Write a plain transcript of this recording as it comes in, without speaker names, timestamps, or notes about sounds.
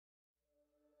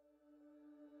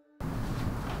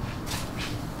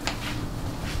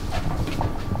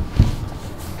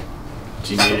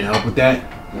You need any help with that?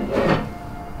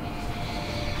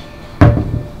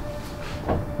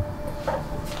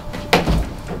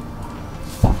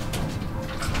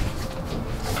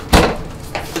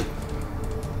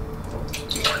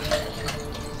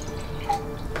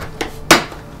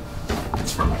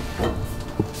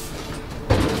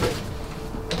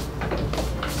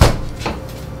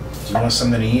 You want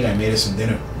something to eat? I made us some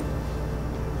dinner.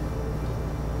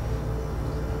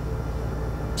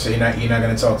 So you're not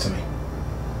gonna talk to me?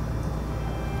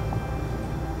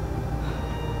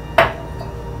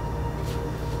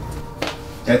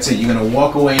 That's it. You're gonna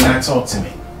walk away and not talk to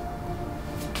me.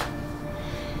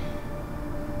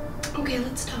 Okay,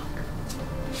 let's talk.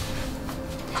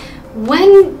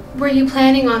 When were you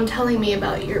planning on telling me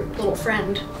about your little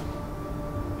friend?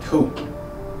 Who?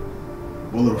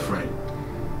 What little friend?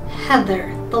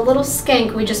 Heather, the little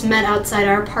skank we just met outside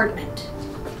our apartment.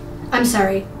 I'm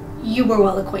sorry, you were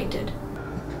well acquainted.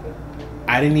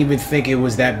 I didn't even think it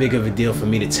was that big of a deal for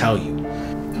me to tell you.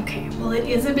 Okay, well it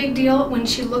is a big deal when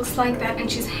she looks like that and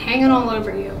she's hanging all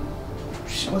over you.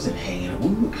 She wasn't hanging.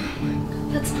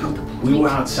 That's not the point. We were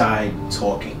outside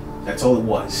talking. That's all it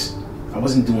was. I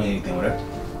wasn't doing anything with her.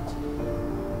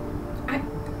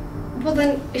 Well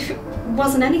then, if it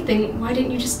wasn't anything, why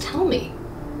didn't you just tell me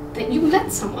that you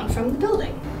met someone from the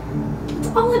building? That's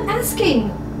all I'm asking.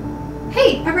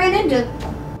 Hey, I ran into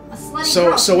a slutty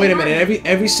girl. So wait a minute.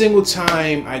 Every single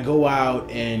time I go out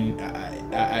and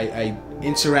I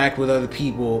interact with other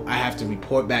people, I have to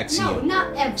report back to you. No,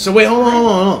 not every. So wait, hold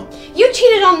on. You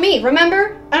cheated on me,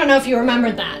 remember? I don't know if you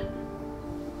remembered that.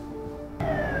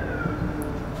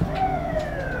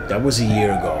 That was a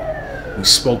year ago. We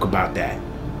spoke about that.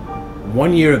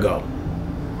 1 year ago.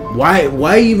 Why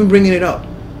are you even bringing it up?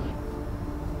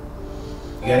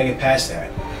 You gotta get past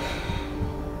that.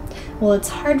 Well, it's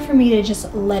hard for me to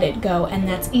just let it go, and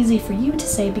that's easy for you to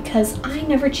say because I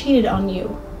never cheated on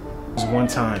you. It was one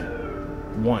time.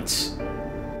 Once.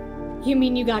 You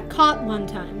mean you got caught one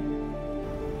time?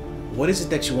 What is it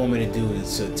that you want me to do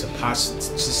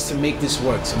just to make this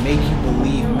work, to make you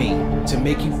believe me, to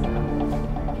make you...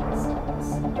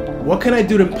 What can I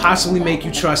do to possibly make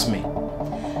you trust me?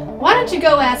 Why don't you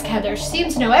go ask Heather? She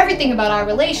seems to know everything about our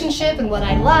relationship and what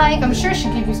I like. I'm sure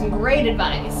she'll give you some great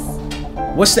advice.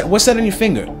 What's that on your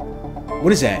finger?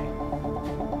 What is that?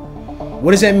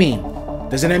 What does that mean?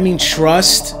 Doesn't that mean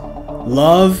trust?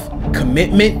 Love?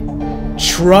 Commitment?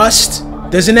 Trust?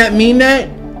 Doesn't that mean that?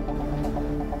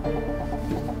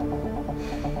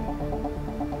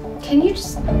 Can you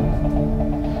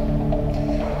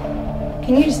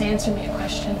just answer me a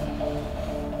question?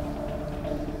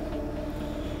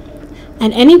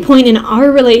 At any point in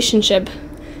our relationship,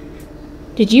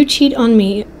 did you cheat on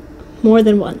me more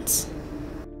than once?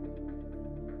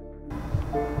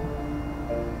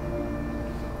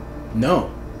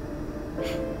 No.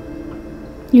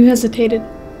 You hesitated.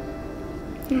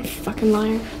 You're a fucking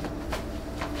liar.